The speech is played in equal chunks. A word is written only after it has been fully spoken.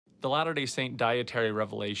The Latter-day Saint dietary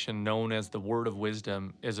revelation, known as the Word of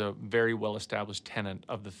Wisdom, is a very well-established tenet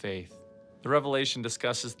of the faith. The revelation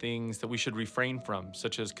discusses things that we should refrain from,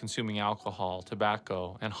 such as consuming alcohol,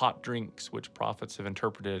 tobacco, and hot drinks, which prophets have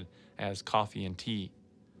interpreted as coffee and tea.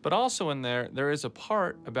 But also in there is a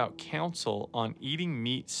part about counsel on eating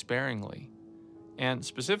meat sparingly, and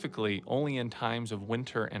specifically only in times of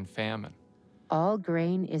winter and famine. All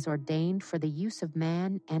grain is ordained for the use of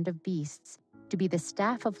man and of beasts, to be the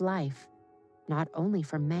staff of life, not only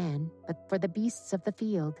for man, but for the beasts of the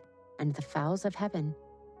field, and the fowls of heaven,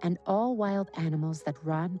 and all wild animals that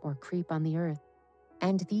run or creep on the earth.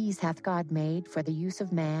 And these hath God made for the use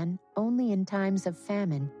of man only in times of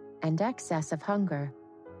famine and excess of hunger.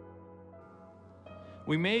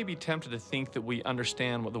 We may be tempted to think that we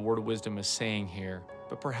understand what the Word of Wisdom is saying here,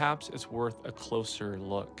 but perhaps it's worth a closer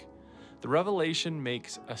look. The revelation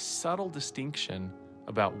makes a subtle distinction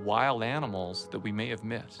about wild animals that we may have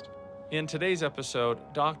missed. In today's episode,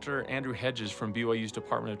 Dr. Andrew Hedges from BYU's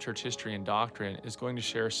Department of Church History and Doctrine is going to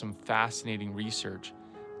share some fascinating research,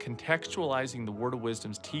 contextualizing the Word of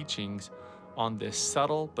Wisdom's teachings on this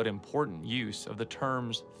subtle but important use of the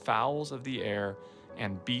terms fowls of the air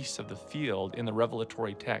and beasts of the field in the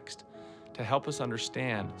revelatory text to help us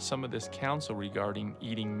understand some of this counsel regarding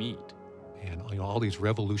eating meat. And all these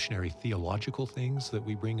revolutionary theological things that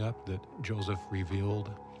we bring up that Joseph revealed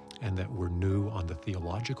and that were new on the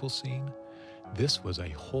theological scene, this was a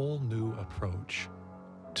whole new approach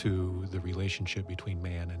to the relationship between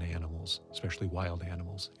man and animals, especially wild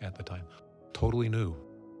animals at the time. Totally new.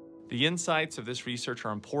 The insights of this research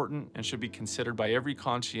are important and should be considered by every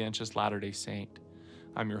conscientious Latter-day Saint.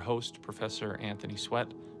 I'm your host, Professor Anthony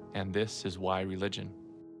Sweat, and this is Why Religion.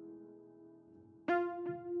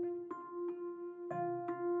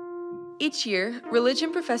 Each year,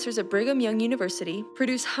 religion professors at Brigham Young University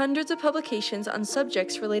produce hundreds of publications on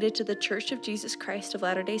subjects related to the Church of Jesus Christ of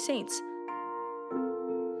Latter-day Saints.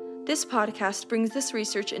 This podcast brings this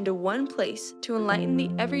research into one place to enlighten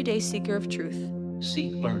the everyday seeker of truth.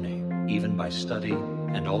 Seek learning, even by study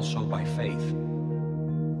and also by faith.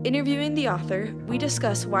 Interviewing the author, we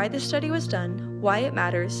discuss why the study was done, why it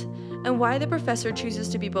matters, and why the professor chooses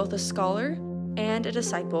to be both a scholar and a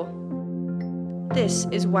disciple. This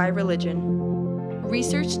is Why Religion.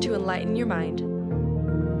 Research to enlighten your mind.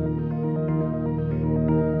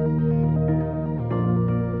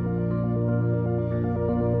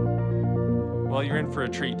 Well, you're in for a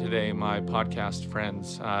treat today, my podcast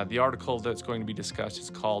friends. The article that's going to be discussed is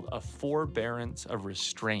called A Forbearance of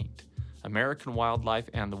Restraint, American Wildlife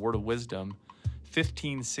and the Word of Wisdom,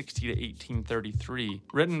 1560 to 1833,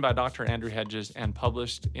 written by Dr. Andrew Hedges and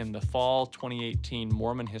published in the Fall 2018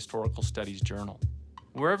 Mormon Historical Studies Journal.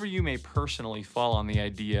 Wherever you may personally fall on the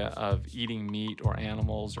idea of eating meat or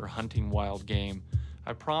animals or hunting wild game,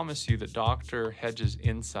 I promise you that Dr. Hedges'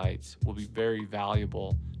 insights will be very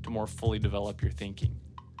valuable to more fully develop your thinking.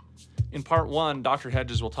 In part one, Dr.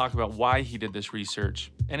 Hedges will talk about why he did this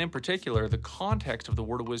research, and in particular, the context of the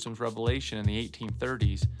Word of Wisdom's revelation in the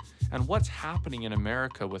 1830s, and what's happening in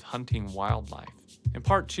America with hunting wildlife. In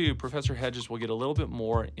part two, Professor Hedges will get a little bit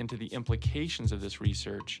more into the implications of this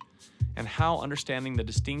research and how understanding the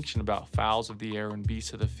distinction about fowls of the air and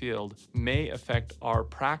beasts of the field may affect our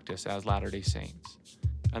practice as Latter-day Saints.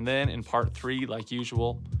 And then in part three, like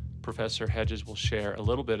usual, Professor Hedges will share a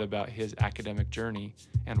little bit about his academic journey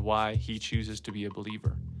and why he chooses to be a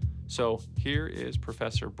believer. So here is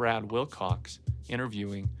Professor Brad Wilcox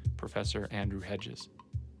interviewing Professor Andrew Hedges.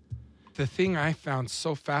 The thing I found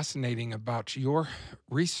so fascinating about your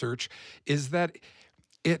research is that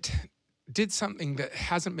it did something that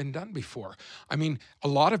hasn't been done before. I mean, a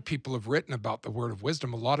lot of people have written about the Word of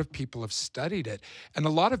Wisdom. A lot of people have studied it. And a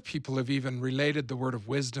lot of people have even related the Word of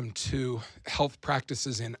Wisdom to health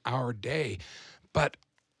practices in our day. But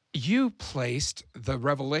you placed the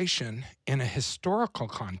revelation in a historical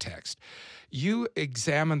context. You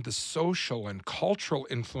examined the social and cultural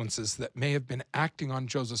influences that may have been acting on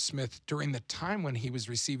Joseph Smith during the time when he was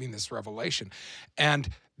receiving this revelation. And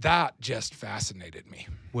that just fascinated me.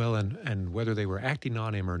 Well, and whether they were acting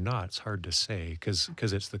on him or not, it's hard to say, because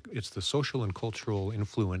it's the social and cultural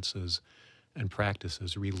influences and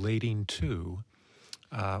practices relating to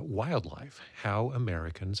wildlife, how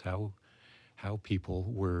Americans, how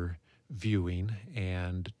people were viewing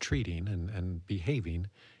and treating and behaving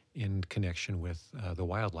in connection with the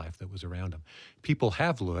wildlife that was around them. People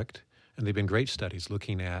have looked, and they've been great studies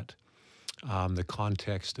looking at the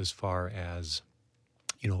context as far as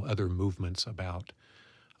other movements about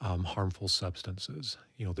harmful substances,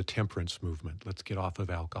 the temperance movement, let's get off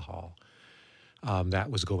of alcohol.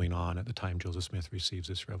 That was going on at the time Joseph Smith receives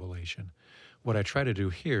this revelation. What I try to do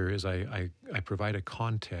here is I provide a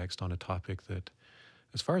context on a topic that,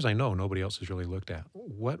 as far as I know, nobody else has really looked at.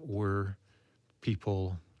 What were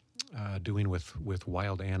people doing with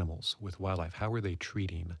wild animals, with wildlife? How were they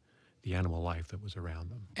treating the animal life that was around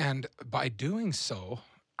them? And by doing so,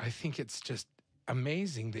 I think it's just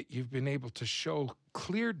amazing that you've been able to show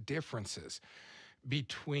clear differences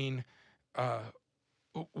between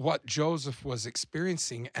what Joseph was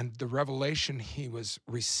experiencing and the revelation he was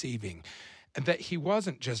receiving. And that he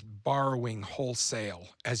wasn't just borrowing wholesale,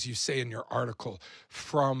 as you say in your article,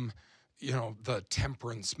 from the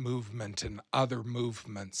temperance movement and other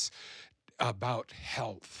movements about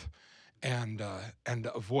health and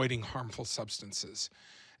avoiding harmful substances.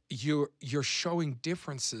 You're showing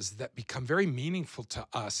differences that become very meaningful to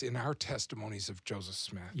us in our testimonies of Joseph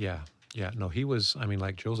Smith. Yeah. No, he was,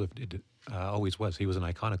 like Joseph always was. He was an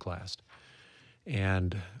iconoclast.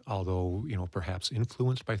 And although, perhaps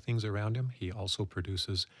influenced by things around him, he also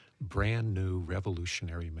produces brand new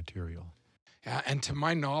revolutionary material. Yeah, and to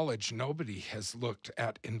my knowledge, nobody has looked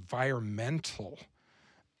at environmental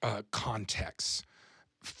contexts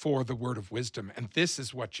for the word of wisdom. And this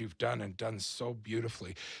is what you've done and done so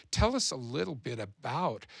beautifully. Tell us a little bit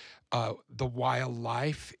about the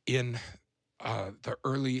wildlife in the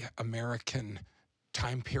early American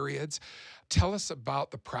time periods. Tell us about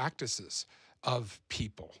the practices of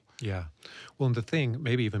people. Yeah. Well, and the thing,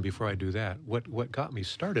 maybe even before I do that, what got me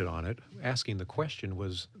started on it, asking the question,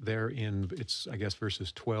 was there in, it's, I guess,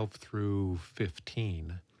 verses 12 through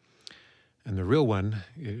 15. And the real one,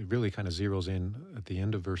 it really kind of zeroes in at the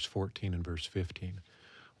end of verse 14 and verse 15,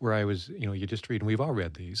 where I was, you just read, and we've all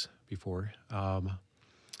read these before,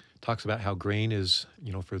 talks about how grain is,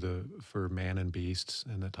 for man and beasts,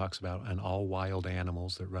 and it talks about and all wild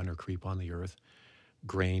animals that run or creep on the earth.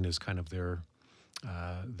 Grain is kind of their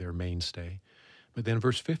mainstay. But then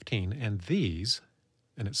verse 15, and these,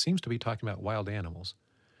 and it seems to be talking about wild animals,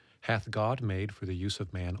 hath God made for the use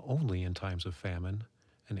of man only in times of famine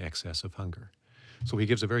and excess of hunger. So he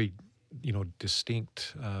gives a very,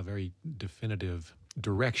 distinct, very definitive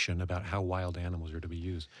direction about how wild animals are to be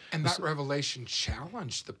used. And that revelation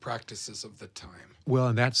challenged the practices of the time. Well,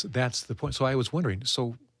 and that's the point. So I was wondering,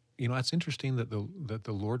 it's interesting that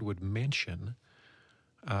the Lord would mention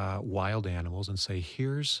wild animals and say,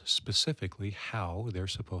 here's specifically how they're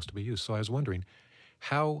supposed to be used. So I was wondering,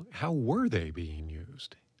 how were they being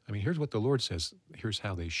used? Here's what the Lord says, here's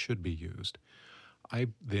how they should be used. I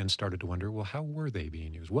then started to wonder, well, how were they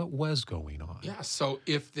being used? What was going on? Yeah, so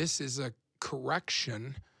if this is a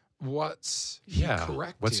correction, what's he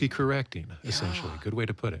correcting? What's he correcting, essentially? Good way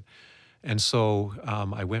to put it. And so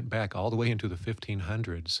I went back all the way into the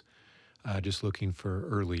 1500s, just looking for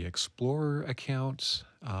early explorer accounts,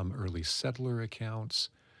 early settler accounts,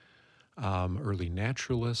 early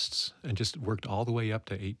naturalists, and just worked all the way up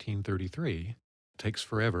to 1833. Takes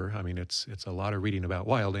forever. It's a lot of reading about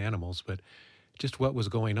wild animals, but just what was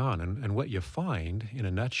going on. And what you find in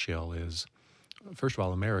a nutshell is, first of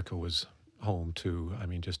all, America was home to,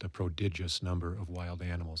 just a prodigious number of wild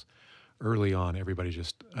animals. Early on, everybody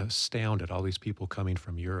just astounded, all these people coming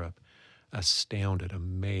from Europe, astounded,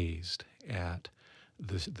 amazed at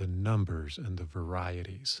the numbers and the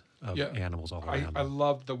varieties of animals all around. I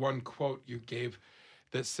love the one quote you gave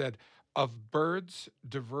that said, "Of birds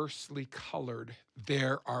diversely colored,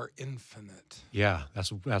 there are infinite." Yeah,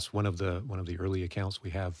 that's one of the early accounts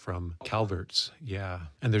we have from Calvert's. Yeah,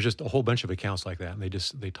 and there's just a whole bunch of accounts like that, and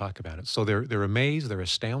they talk about it. So they're amazed, they're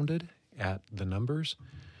astounded at the numbers,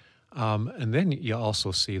 and then you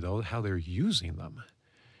also see though how they're using them,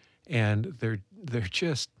 and they're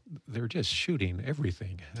just shooting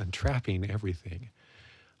everything and trapping everything.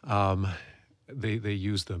 They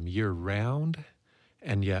use them year round.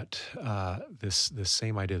 And yet, this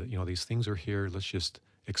same idea that, these things are here, let's just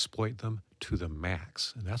exploit them to the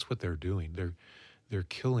max. And that's what they're doing. They're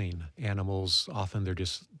killing animals. Often they're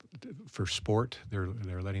just for sport.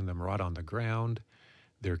 They're letting them rot on the ground.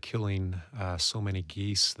 They're killing so many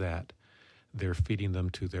geese that they're feeding them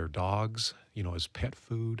to their dogs, as pet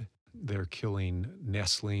food. They're killing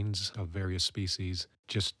nestlings of various species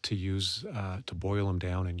just to use, to boil them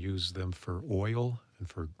down and use them for oil and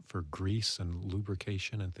for grease and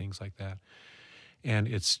lubrication and things like that. And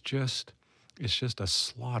it's just a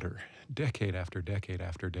slaughter, decade after decade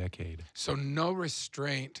after decade. So no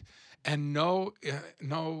restraint and no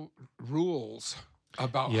rules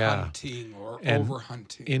about hunting or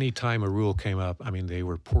overhunting. Anytime a rule came up, they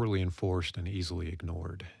were poorly enforced and easily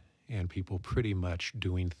ignored. And people pretty much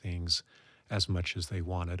doing things as much as they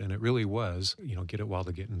wanted. And it really was, get it while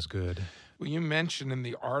the getting's good. Well, you mentioned in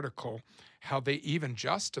the article how they even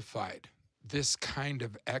justified this kind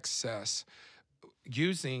of excess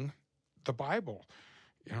using the Bible.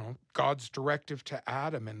 God's directive to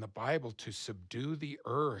Adam in the Bible to subdue the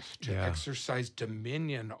earth, to exercise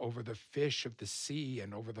dominion over the fish of the sea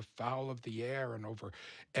and over the fowl of the air and over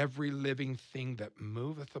every living thing that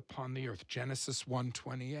moveth upon the earth. Genesis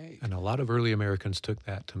 1:28. And a lot of early Americans took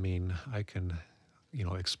that to mean I can,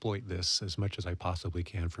 exploit this as much as I possibly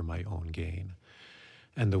can for my own gain.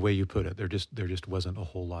 And the way you put it, there just wasn't a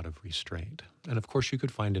whole lot of restraint. And of course, you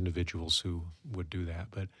could find individuals who would do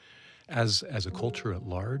that, but as a culture at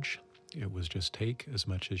large, it was just take as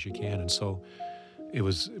much as you can. And so it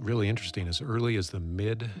was really interesting. As early as the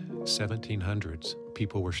mid-1700s,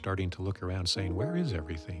 people were starting to look around saying, where is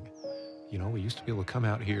everything? We used to be able to come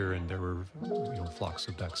out here and there were, flocks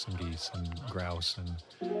of ducks and geese and grouse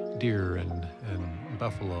and deer and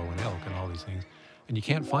buffalo and elk and all these things. And you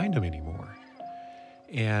can't find them anymore.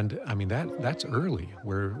 And I mean, that's early,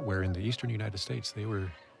 where in the eastern United States, they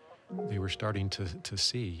were starting to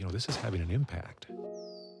see, this is having an impact.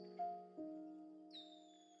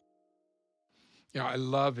 I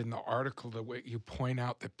love in the article the way you point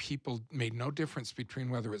out that people made no difference between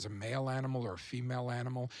whether it was a male animal or a female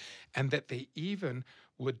animal, and that they even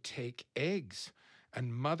would take eggs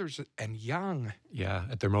and mothers and young. Yeah,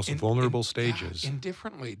 at their most vulnerable stages.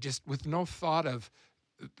 Indifferently, just with no thought of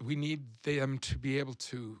we need them to be able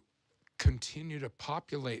to continue to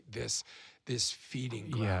populate this feeding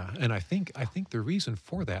ground. Yeah, and I think the reason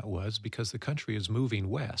for that was because the country is moving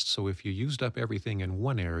west. So if you used up everything in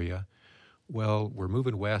one area, well, we're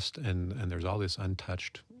moving west, and there's all this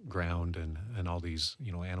untouched ground and all these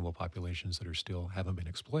animal populations that are still haven't been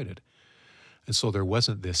exploited. And so there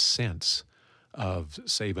wasn't this sense of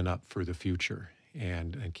saving up for the future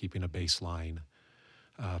and keeping a baseline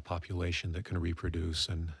population that can reproduce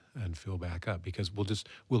and fill back up, because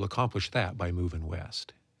we'll accomplish that by moving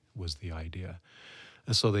west, was the idea.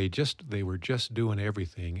 And so they were just doing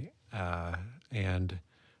everything, and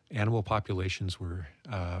animal populations were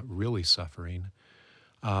really suffering.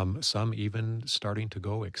 Some even starting to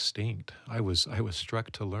go extinct. I was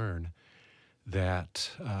struck to learn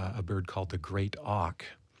that a bird called the great auk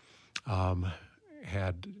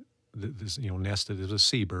had this nested. It was a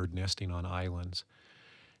seabird nesting on islands,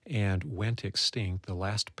 and went extinct. The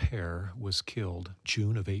last pair was killed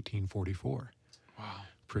June of 1844. Wow.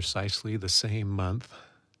 Precisely the same month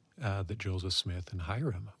that Joseph Smith and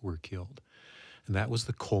Hiram were killed. And that was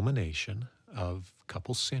the culmination of a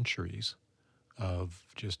couple centuries of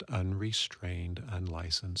just unrestrained,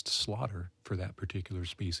 unlicensed slaughter for that particular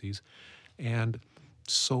species, and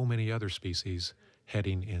so many other species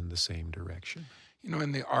heading in the same direction.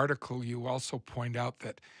 In the article, you also point out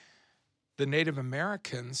that the Native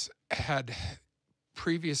Americans had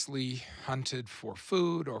previously hunted for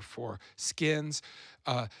food or for skins,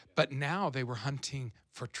 but now they were hunting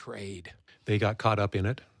for trade. They got caught up in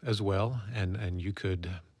it as well, and you could,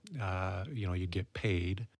 you'd get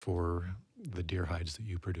paid for the deer hides that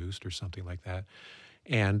you produced or something like that.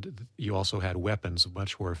 And you also had weapons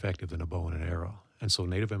much more effective than a bow and an arrow. And so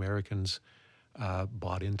Native Americans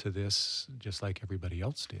bought into this just like everybody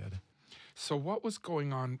else did. So what was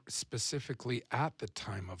going on specifically at the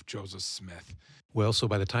time of Joseph Smith? Well, so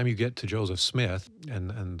by the time you get to Joseph Smith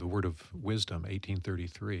and the Word of Wisdom,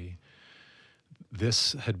 1833,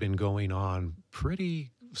 this had been going on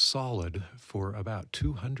pretty solid for about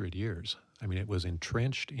 200 years. I mean, it was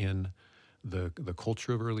entrenched in the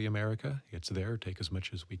culture of early America. It's there, take as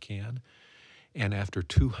much as we can. And after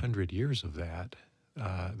 200 years of that,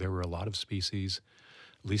 there were a lot of species,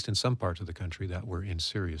 at least in some parts of the country, that were in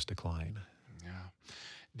serious decline. Yeah.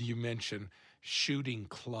 You mentioned shooting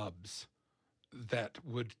clubs that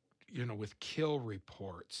would, with kill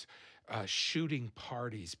reports, shooting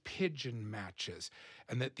parties, pigeon matches,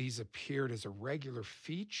 and that these appeared as a regular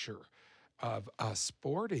feature of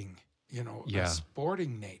sporting, a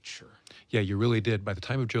sporting nature. Yeah, you really did. By the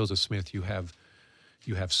time of Joseph Smith, you have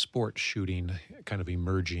sport shooting kind of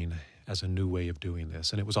emerging as a new way of doing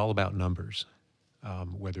this, and it was all about numbers.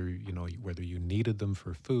 Whether you needed them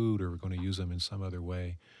for food or were going to use them in some other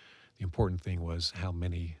way, the important thing was how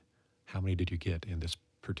many did you get in this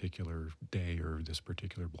particular day or this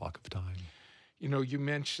particular block of time. You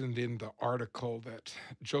mentioned in the article that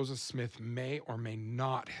Joseph Smith may or may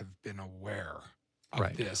not have been aware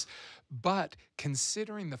of this, but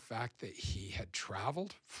considering the fact that he had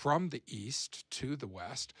traveled from the east to the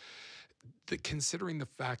west, considering the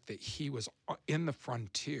fact that he was in the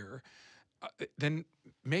frontier, then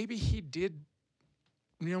maybe he did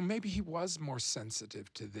maybe he was more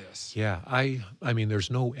sensitive to this. Yeah, I mean,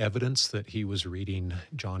 there's no evidence that he was reading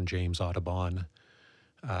John James Audubon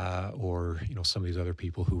or some of these other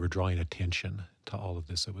people who were drawing attention to all of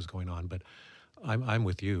this that was going on. But I'm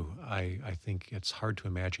with you. I think it's hard to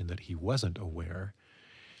imagine that he wasn't aware,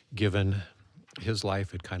 given his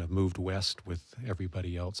life had kind of moved west with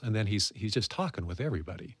everybody else, and then he's just talking with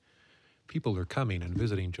everybody. People are coming and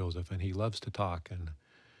visiting Joseph, and he loves to talk, and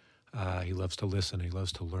he loves to listen, he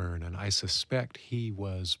loves to learn, and I suspect he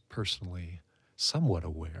was personally somewhat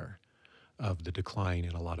aware of the decline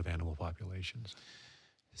in a lot of animal populations.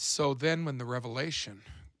 So then when the revelation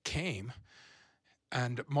came,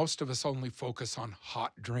 and most of us only focus on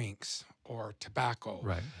hot drinks or tobacco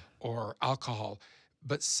Right. or alcohol,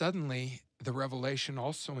 but suddenly the revelation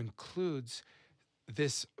also includes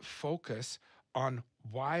this focus on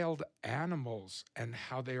wild animals and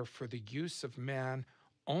how they are for the use of man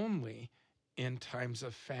only in times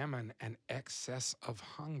of famine and excess of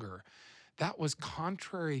hunger. That was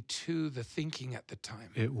contrary to the thinking at the time.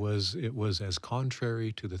 It was as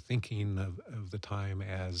contrary to the thinking of the time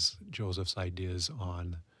as Joseph's ideas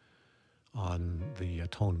on the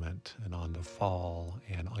atonement and on the fall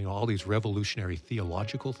and all these revolutionary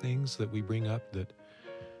theological things that we bring up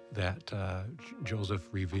that Joseph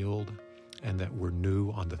revealed and that were new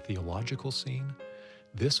on the theological scene.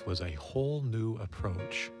 This was a whole new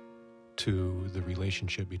approach to the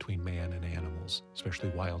relationship between man and animals, especially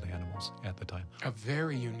wild animals at the time. A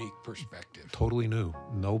very unique perspective. Totally new.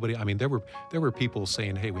 Nobody, I mean, there were people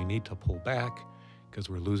saying, hey, we need to pull back because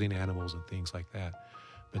we're losing animals and things like that.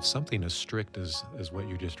 But something as strict as what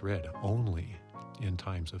you just read, only in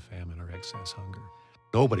times of famine or excess hunger.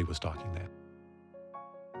 Nobody was talking that.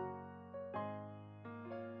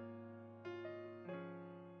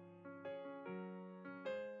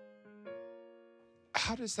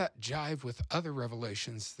 How does that jive with other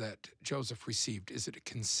revelations that Joseph received? Is it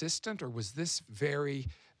consistent, or was this very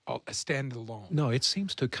standalone? No, it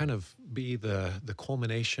seems to kind of be the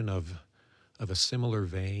culmination of a similar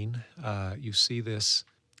vein. You see this,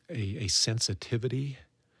 a sensitivity,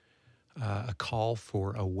 a call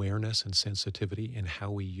for awareness and sensitivity in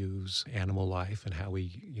how we use animal life and how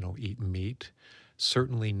we, eat meat.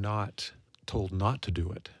 Certainly not told not to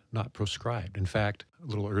do it, not prescribed. In fact, a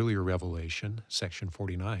little earlier Revelation, section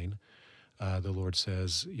 49, the Lord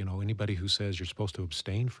says, anybody who says you're supposed to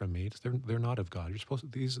abstain from meat, they're not of God. You're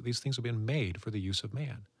supposed to, these things have been made for the use of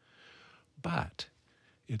man. But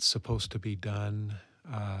it's supposed to be done,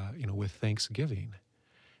 with thanksgiving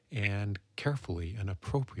and carefully and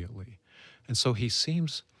appropriately. And so he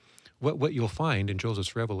seems, what you'll find in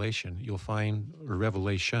Joseph's revelation,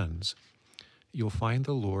 revelations, you'll find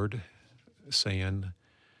the Lord saying,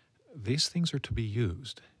 these things are to be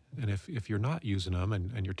used. And if you're not using them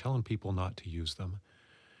and you're telling people not to use them,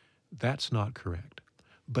 that's not correct.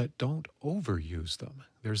 But don't overuse them.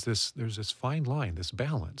 There's this fine line, this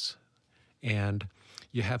balance. And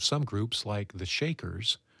you have some groups like the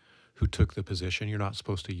Shakers who took the position you're not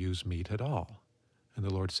supposed to use meat at all. And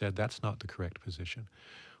the Lord said that's not the correct position.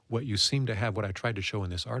 What you seem to have, what I tried to show in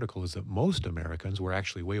this article, is that most Americans were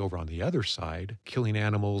actually way over on the other side, killing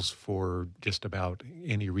animals for just about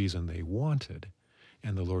any reason they wanted.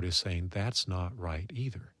 And the Lord is saying that's not right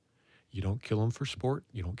either. You don't kill them for sport.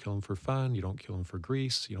 You don't kill them for fun. You don't kill them for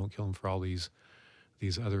grease. You don't kill them for all these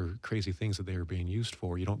other crazy things that they are being used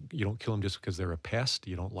for. You don't kill them just because they're a pest.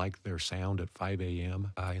 You don't like their sound at 5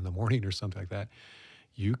 a.m. In the morning or something like that.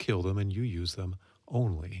 You kill them and you use them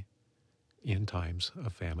only in times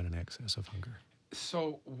of famine and excess of hunger.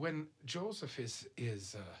 So when Joseph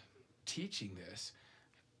is teaching this,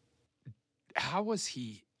 how was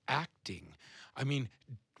he acting? I mean,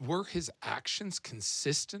 were his actions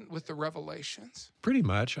consistent with the revelations? Pretty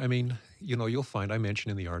much. I mean, you'll find, I mentioned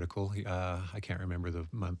in the article, I can't remember the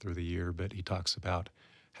month or the year, but he talks about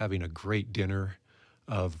having a great dinner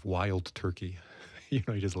of wild turkey. He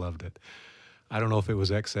just loved it. I don't know if it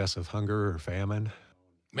was excess of hunger or famine.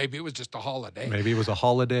 Maybe it was just a holiday. Maybe it was a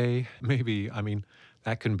holiday. Maybe,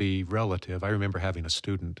 that can be relative. I remember having a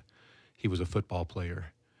student. He was a football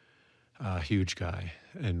player, a huge guy,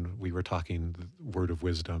 and we were talking the word of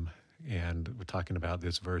wisdom, and we're talking about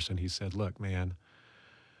this verse, and he said, look, man,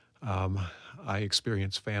 I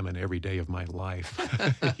experience famine every day of my life,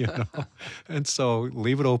 And so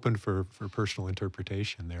leave it open for personal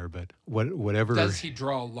interpretation there, but whatever. Does he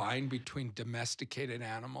draw a line between domesticated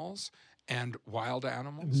animals and wild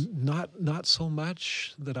animals? Not so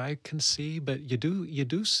much that I can see, but you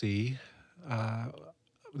do see.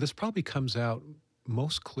 This probably comes out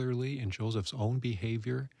most clearly in Joseph's own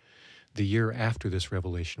behavior the year after this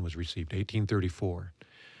revelation was received, 1834.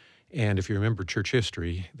 And if you remember church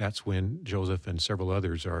history, that's when Joseph and several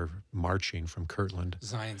others are marching from Kirtland.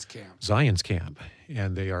 Zion's camp. Zion's camp.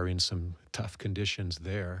 And they are in some tough conditions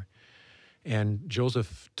there. And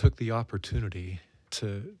Joseph took the opportunity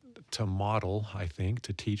to model, I think,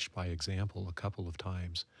 to teach by example a couple of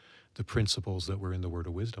times the principles that were in the Word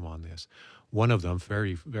of Wisdom on this. One of them,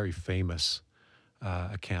 very, very famous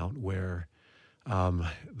account where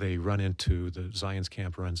they run into, the Zion's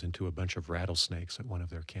camp runs into a bunch of rattlesnakes at one of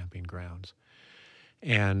their camping grounds.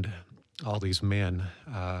 And all these men,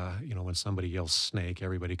 when somebody yells snake,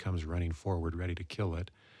 everybody comes running forward ready to kill it,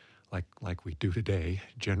 like we do today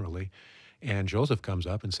generally. And Joseph comes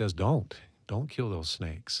up and says, don't kill those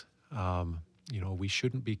snakes. We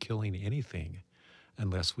shouldn't be killing anything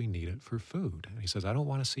unless we need it for food. And he says, I don't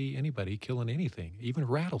want to see anybody killing anything, even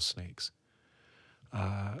rattlesnakes.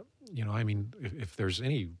 If there's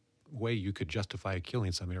any way you could justify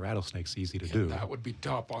killing something, a rattlesnake's easy to do. That would be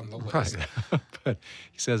top on the list. Right. But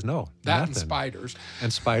he says, no, that nothing. And spiders.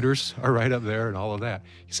 And spiders are right up there and all of that.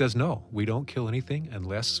 He says, no, we don't kill anything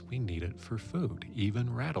unless we need it for food,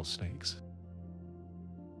 even rattlesnakes.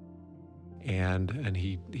 And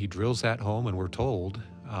he drills that home, and we're told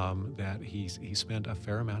that he spent a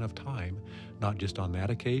fair amount of time, not just on that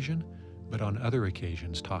occasion, but on other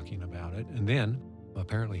occasions talking about it. And then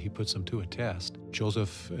apparently he puts them to a test.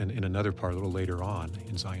 Joseph, in another part a little later on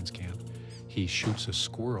in Zion's camp, he shoots a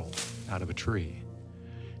squirrel out of a tree,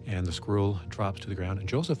 and the squirrel drops to the ground, and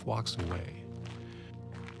Joseph walks away.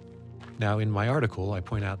 Now, in my article, I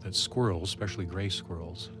point out that squirrels, especially gray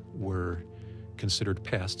squirrels, were considered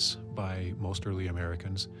pests by most early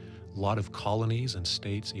Americans. A lot of colonies and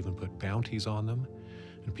states even put bounties on them.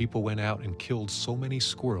 And people went out and killed so many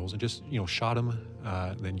squirrels and just, shot them.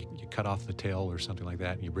 Then you cut off the tail or something like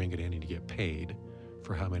that, and you bring it in and you get paid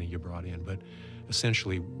for how many you brought in. But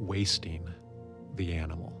essentially wasting the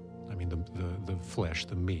animal. I mean, the flesh,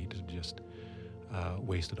 the meat, just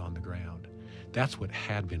wasted on the ground. That's what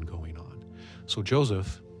had been going on. So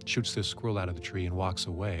Joseph shoots this squirrel out of the tree and walks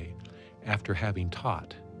away after having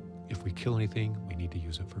taught, if we kill anything, we need to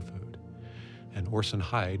use it for food. And Orson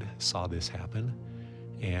Hyde saw this happen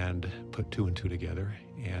and put two and two together,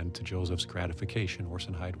 and to Joseph's gratification,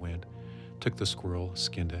 Orson Hyde went, took the squirrel,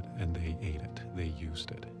 skinned it, and they ate it. They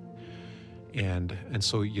used it. And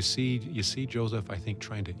so you see Joseph, I think,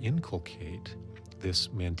 trying to inculcate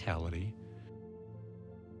this mentality.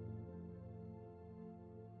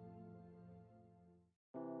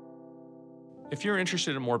 If you're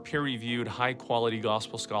interested in more peer-reviewed, high-quality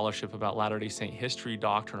gospel scholarship about Latter-day Saint history,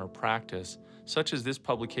 doctrine, or practice, such as this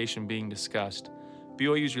publication being discussed,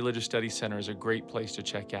 BYU's Religious Studies Center is a great place to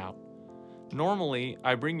check out. Normally,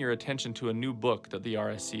 I bring your attention to a new book that the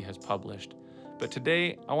RSC has published, but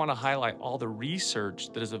today I want to highlight all the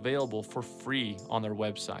research that is available for free on their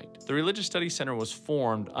website. The Religious Studies Center was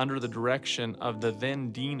formed under the direction of the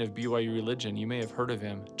then Dean of BYU Religion. You may have heard of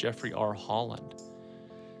him, Jeffrey R. Holland.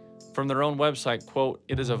 From their own website, quote,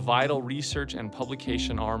 "It is a vital research and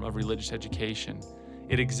publication arm of religious education.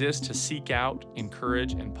 It exists to seek out,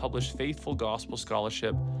 encourage, and publish faithful gospel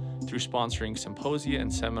scholarship through sponsoring symposia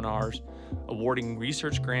and seminars, awarding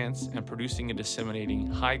research grants, and producing and disseminating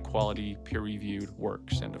high-quality, peer-reviewed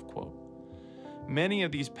works," end of quote. Many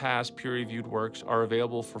of these past peer-reviewed works are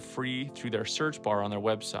available for free through their search bar on their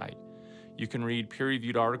website. You can read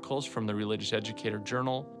peer-reviewed articles from the Religious Educator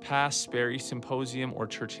Journal, past Sperry Symposium or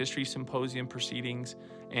Church History Symposium proceedings,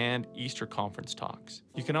 and Easter Conference talks.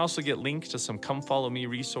 You can also get links to some Come Follow Me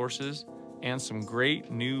resources and some great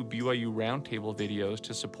new BYU Roundtable videos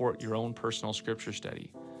to support your own personal scripture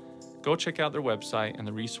study. Go check out their website and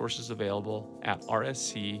the resources available at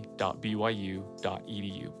rsc.byu.edu.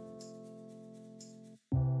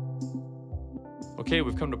 Okay,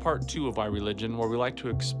 we've come to part 2 of Why Religion, where we like to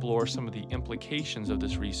explore some of the implications of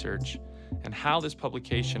this research and how this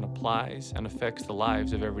publication applies and affects the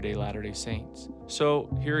lives of everyday Latter-day Saints. So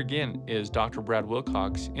here again is Dr. Brad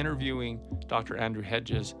Wilcox interviewing Dr. Andrew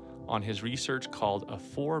Hedges on his research called A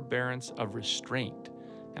Forbearance of Restraint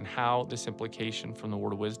and how this implication from the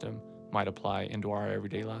Word of Wisdom might apply into our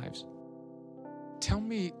everyday lives. Tell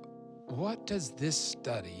me, what does this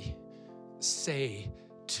study say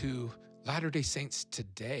to Latter-day Saints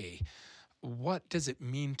today? What does it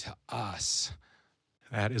mean to us?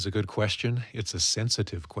 That is a good question. It's a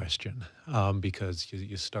sensitive question because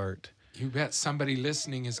you start... You bet somebody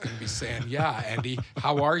listening is going to be saying, yeah, Andy,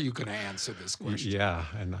 how are you going to answer this question? Yeah,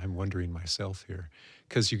 and I'm wondering myself here.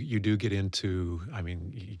 Because you do get into,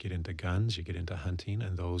 you get into guns, you get into hunting,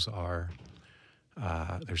 and those are,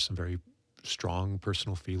 there's some very strong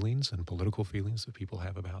personal feelings and political feelings that people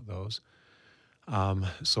have about those.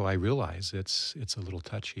 So I realize it's a little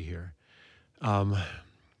touchy here.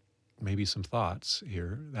 Maybe some thoughts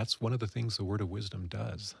here. That's one of the things the word of wisdom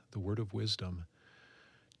does. The word of wisdom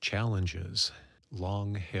challenges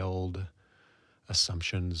long-held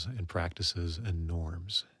assumptions and practices and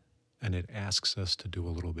norms, and it asks us to do a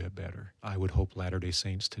little bit better. I would hope Latter-day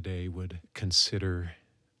Saints today would consider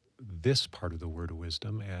this part of the word of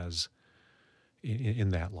wisdom as in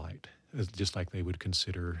that light, just like they would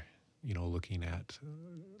consider, looking at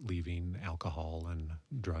leaving alcohol and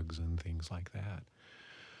drugs and things like that.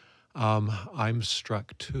 I'm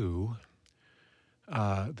struck too.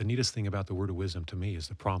 The neatest thing about the word of wisdom to me is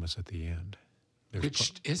the promise at the end.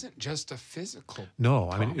 Which isn't just a physical No,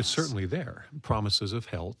 promise. I mean, it's certainly there. Promises of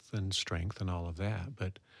health and strength and all of that.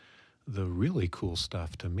 But the really cool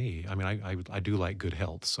stuff to me, I mean, I do like good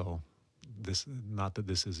health, so not that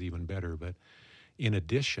this is even better, but in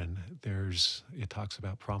addition, it talks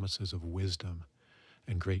about promises of wisdom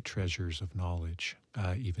and great treasures of knowledge,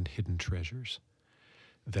 even hidden treasures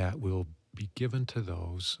that will be given to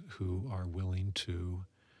those who are willing to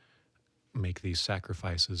make these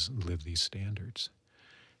sacrifices and live these standards.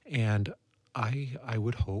 And I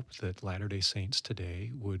would hope that Latter-day Saints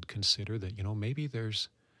today would consider that, maybe there's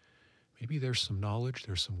some knowledge,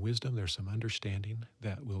 there's some wisdom, there's some understanding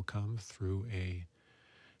that will come through a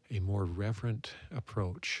more reverent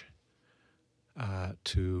approach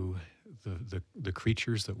to the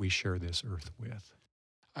creatures that we share this earth with.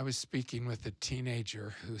 I was speaking with a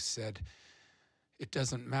teenager who said, it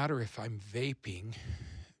doesn't matter if I'm vaping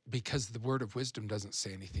because the word of wisdom doesn't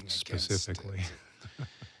say anything specifically against it.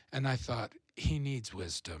 And I thought, he needs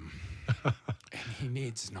wisdom and he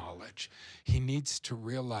needs knowledge. He needs to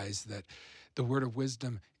realize that the word of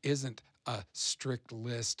wisdom isn't a strict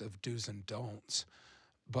list of do's and don'ts,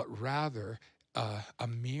 but rather a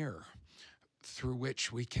mirror through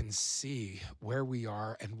which we can see where we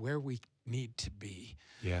are and where we need to be.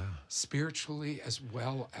 Yeah. Spiritually as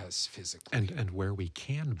well as physically. And where we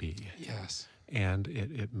can be. Yes. And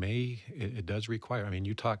it does require, I mean,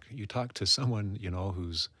 you talk to someone,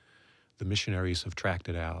 who's, the missionaries have tracked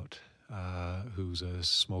it out, who's a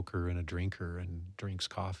smoker and a drinker and drinks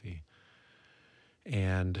coffee.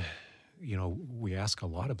 And, we ask a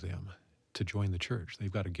lot of them to join the church.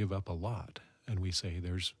 They've got to give up a lot. And we say,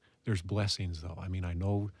 there's blessings though. I mean, I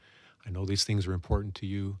know these things are important to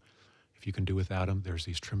you. If you can do without them, there's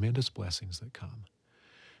these tremendous blessings that come.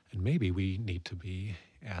 And maybe we need to be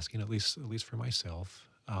asking, at least for myself,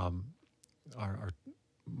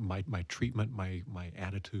 my treatment, my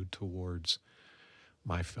attitude towards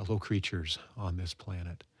my fellow creatures on this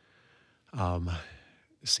planet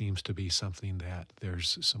seems to be something that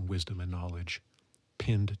there's some wisdom and knowledge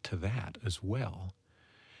pinned to that as well.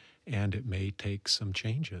 And it may take some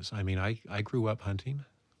changes. I mean, I grew up hunting.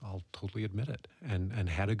 I'll totally admit it, and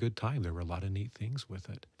had a good time. There were a lot of neat things with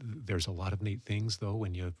it. There's a lot of neat things, though,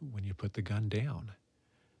 when you put the gun down.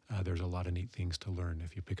 There's a lot of neat things to learn.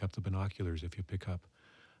 If you pick up the binoculars, if you pick up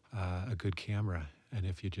a good camera, and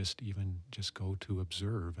if you just go to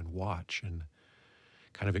observe and watch and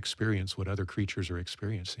kind of experience what other creatures are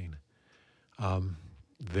experiencing,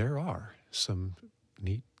 there are some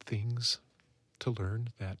neat things to learn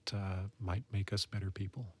that might make us better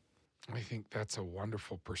people. I think that's a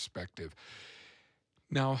wonderful perspective.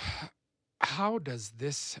 Now, how does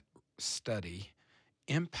this study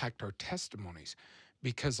impact our testimonies?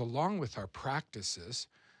 Because along with our practices,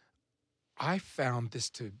 I found this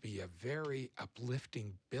to be a very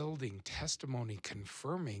uplifting, building, testimony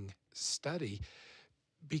confirming study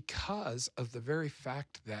because of the very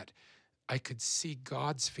fact that I could see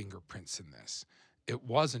God's fingerprints in this. It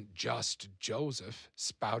wasn't just Joseph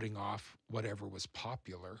spouting off whatever was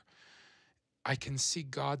popular. I can see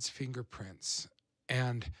God's fingerprints,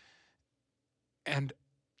 and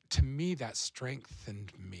to me that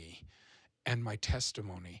strengthened me and my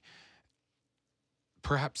testimony.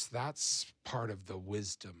 Perhaps that's part of the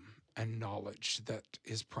wisdom and knowledge that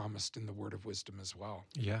is promised in the word of wisdom as well.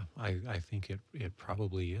 Yeah, I think it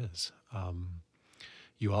probably is.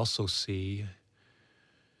 You also see,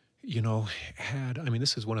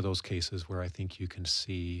 this is one of those cases where I think you can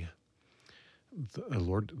see the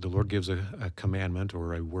Lord gives a commandment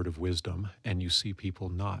or a word of wisdom, and you see people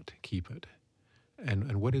not keep it.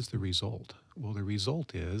 And what is the result? Well, the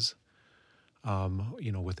result is,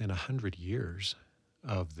 within 100 years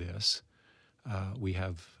of this, we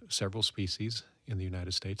have several species in the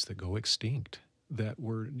United States that go extinct that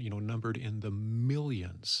were, numbered in the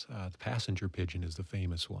millions. The passenger pigeon is the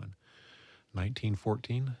famous one.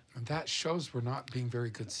 1914. And that shows we're not being very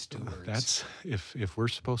good stewards. That's if we're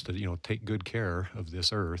supposed to, take good care of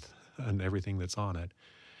this earth and everything that's on it,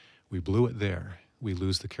 We blew it there. We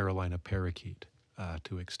lose the Carolina parakeet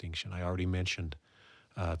to extinction. I already mentioned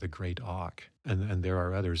the great auk, and there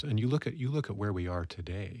are others. And you look at where we are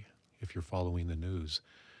today. If you're following the news,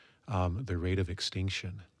 the rate of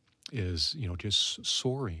extinction is just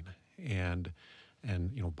soaring, and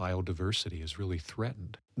biodiversity is really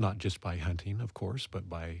threatened, not just by hunting, of course, but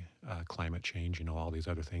by climate change. All these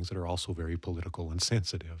other things that are also very political and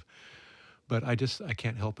sensitive. But I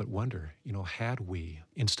can't help but wonder, had we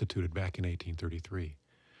instituted back in 1833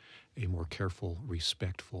 a more careful,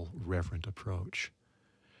 respectful, reverent approach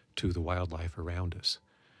to the wildlife around us,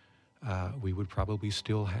 we would probably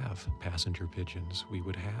still have passenger pigeons. We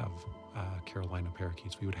would have Carolina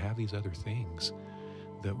parakeets. We would have these other things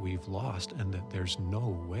that we've lost and that there's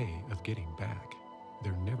no way of getting back.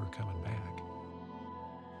 They're never coming back.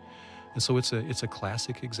 And so it's a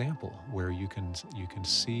classic example where you can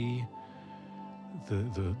see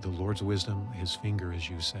the Lord's wisdom, his finger, as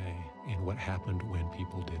you say, in what happened when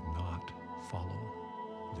people did not follow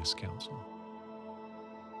this counsel.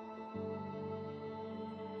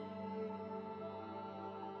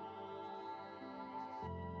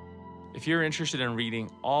 If you're interested in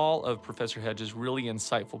reading all of Professor Hedges' really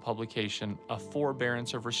insightful publication, A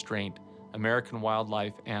Forbearance of Restraint, American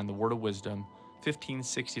Wildlife and the Word of Wisdom,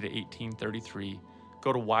 1560 to 1833,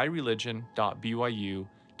 go to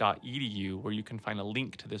whyreligion.byu.edu, where you can find a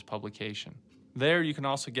link to this publication. There you can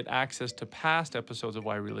also get access to past episodes of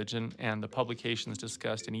Why Religion and the publications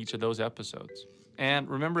discussed in each of those episodes. And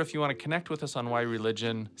remember, if you want to connect with us on Why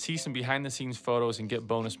Religion, see some behind-the-scenes photos and get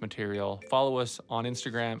bonus material, follow us on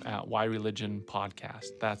Instagram at Why Religion Podcast.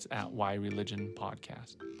 That's at Why Religion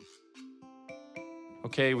Podcast.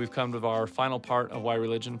 Okay, we've come to our final part of Why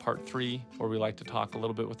Religion, Part 3, where we like to talk a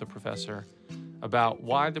little bit with the professor about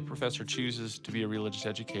why the professor chooses to be a religious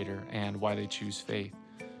educator and why they choose faith.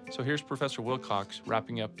 So here's Professor Wilcox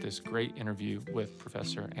wrapping up this great interview with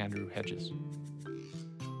Professor Andrew Hedges.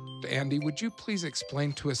 Andy, would you please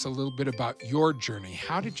explain to us a little bit about your journey?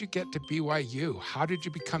 How did you get to BYU? How did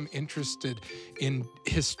you become interested in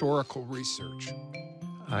historical research?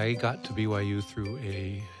 I got to BYU through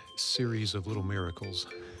a series of little miracles,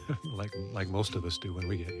 like most of us do when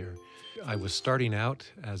we get here. I was starting out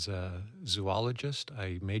as a zoologist.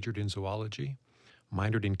 I majored in zoology,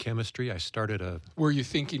 minored in chemistry. I started a... Were you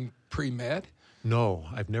thinking pre-med? No,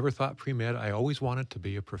 I've never thought pre-med. I always wanted to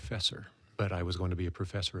be a professor, but I was going to be a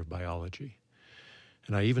professor of biology.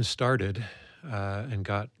 And I even started and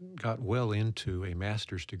got well into a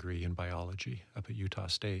master's degree in biology up at Utah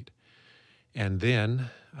State. And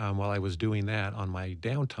then, while I was doing that, on my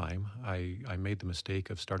downtime, I made the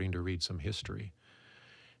mistake of starting to read some history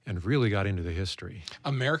and really got into the history.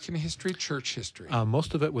 American history, church history?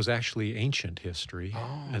 Most of it was actually ancient history,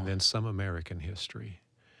 and then some American history.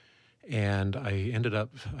 And I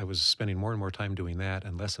was spending more and more time doing that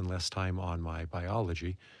and less time on my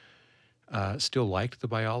biology. Still liked the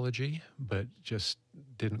biology, but just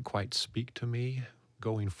didn't quite speak to me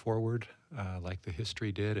going forward like the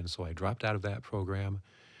history did. And so I dropped out of that program,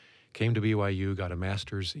 came to BYU, got a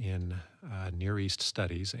master's in Near East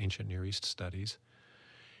Studies, ancient Near East Studies,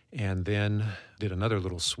 and then did another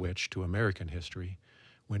little switch to American history,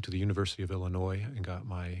 went to the University of Illinois and got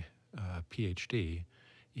my PhD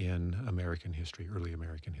in American history, early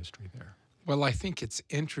American history there. Well, I think it's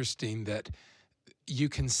interesting that you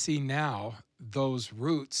can see now those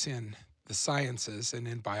roots in the sciences and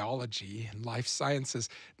in biology and life sciences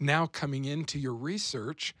now coming into your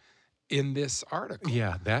research in this article.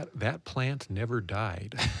 Yeah, that plant never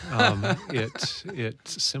died. It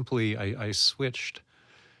simply, I switched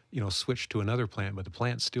to another plant, but the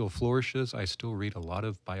plant still flourishes. I still read a lot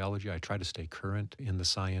of biology. I try to stay current in the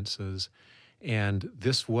sciences. And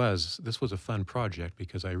this was a fun project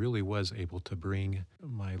because I really was able to bring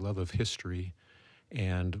my love of history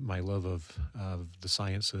and my love of the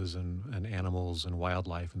sciences and animals and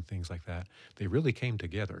wildlife and things like that. They really came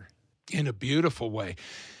together. In a beautiful way.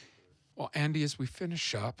 Well, Andy, as we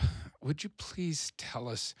finish up, would you please tell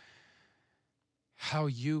us how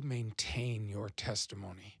you maintain your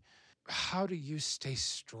testimony? How do you stay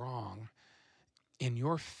strong in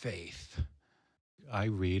your faith? I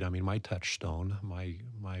read, my touchstone, my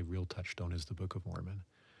real touchstone is the Book of Mormon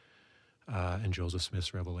and Joseph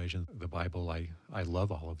Smith's Revelation, the Bible. I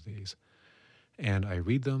love all of these. And I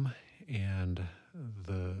read them, and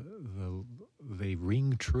they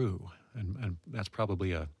ring true. And that's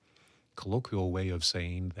probably a colloquial way of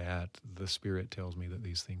saying that the Spirit tells me that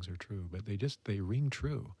these things are true. But they ring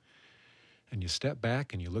true. And you step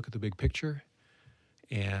back and you look at the big picture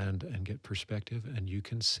and get perspective, and you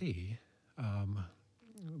can see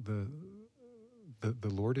the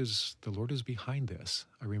Lord is behind this.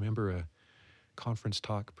 I remember a conference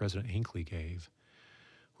talk President Hinckley gave,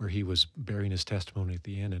 where he was bearing his testimony at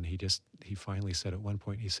the end, and he finally said at one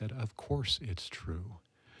point, he said, "Of course it's true."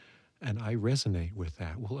 And I resonate with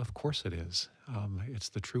that. Well, of course it is. It's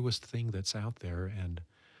the truest thing that's out there, and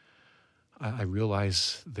I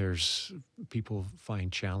realize people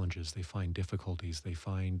find challenges, they find difficulties, they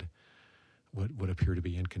find what would appear to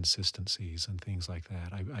be inconsistencies and things like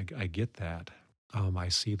that. I get that. I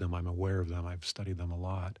see them, I'm aware of them, I've studied them a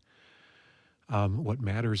lot. What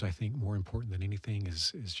matters, I think, more important than anything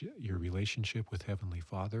is your relationship with Heavenly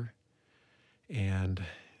Father, and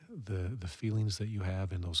the feelings that you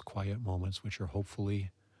have in those quiet moments, which are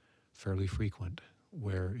hopefully fairly frequent,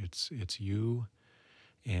 where it's you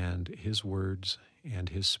and His words and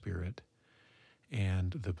His Spirit,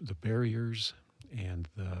 and the barriers and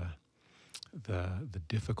the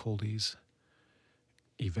difficulties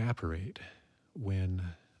evaporate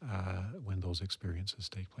when those experiences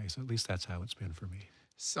take place. At least that's how it's been for me.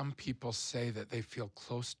 Some people say that they feel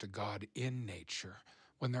close to God in nature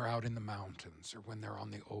when they're out in the mountains or when they're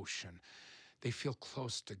on the ocean. They feel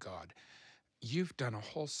close to God. You've done a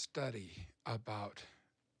whole study about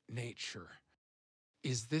nature.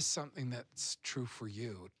 Is this something that's true for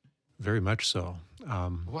you? Very much so.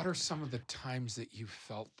 What are some of the times that you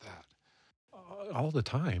felt that? All the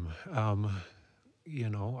time. I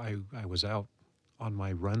was out on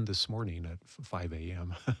my run this morning at 5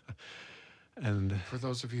 a.m. And for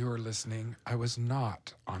those of you who are listening, I was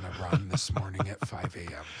not on a run this morning at 5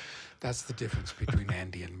 a.m. That's the difference between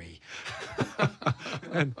Andy and me.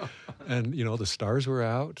 and the stars were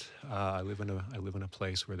out. I live in a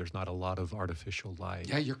place where there's not a lot of artificial light.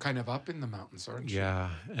 Yeah, you're kind of up in the mountains, aren't you? Yeah,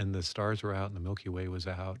 and the stars were out and the Milky Way was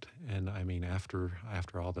out. And I mean, after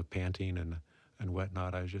all the panting and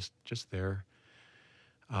whatnot, I was just there,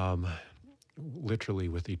 literally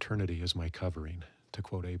with eternity as my covering, to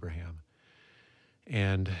quote Abraham.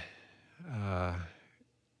 And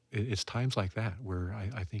it's times like that where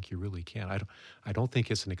I think you really can. I don't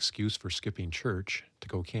think it's an excuse for skipping church to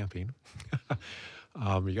go camping.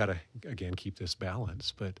 You got to, again, keep this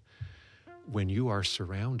balance. But when you are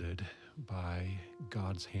surrounded by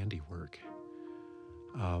God's handiwork,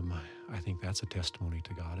 I think that's a testimony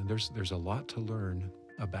to God. And there's a lot to learn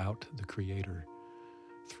about the Creator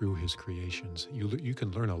through His creations. You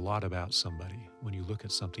can learn a lot about somebody when you look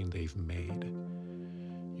at something they've made.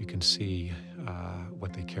 You can see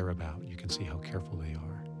what they care about. You can see how careful they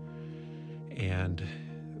are. And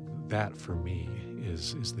that, for me,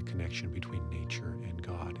 is the connection between nature and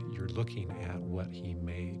God. You're looking at what He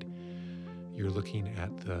made. You're looking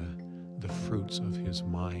at the fruits of His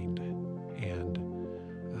mind and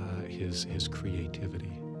His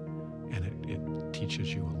creativity. And it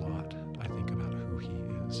teaches you a lot, I think, about who He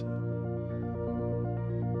is.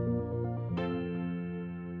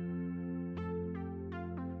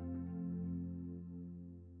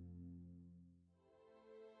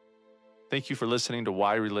 Thank you for listening to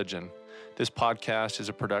Why Religion. This podcast is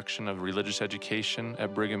a production of religious education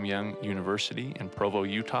at Brigham Young University in Provo,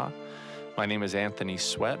 Utah. My name is Anthony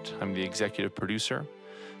Sweat. I'm the executive producer.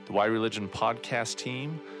 The Why Religion podcast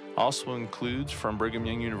team also includes, from Brigham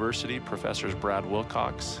Young University, Professors Brad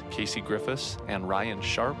Wilcox, Casey Griffiths, and Ryan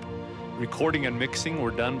Sharp. Recording and mixing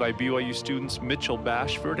were done by BYU students Mitchell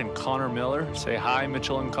Bashford and Connor Miller. Say hi,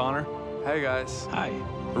 Mitchell and Connor. Hey, guys. Hi.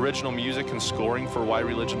 Original music and scoring for Why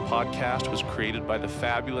Religion podcast was created by the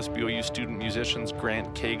fabulous BYU student musicians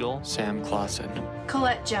Grant Cagle, Sam Clausen,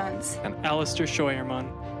 Colette Jones, and Alistair Scheuermann.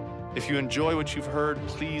 If you enjoy what you've heard,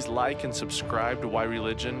 please like and subscribe to Why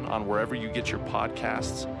Religion on wherever you get your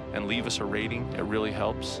podcasts and leave us a rating. It really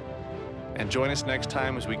helps. And join us next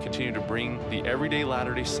time as we continue to bring the everyday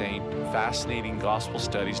Latter-day Saint fascinating gospel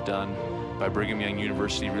studies done by Brigham Young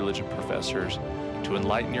University religion professors to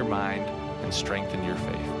enlighten your mind and strengthen your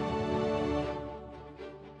faith.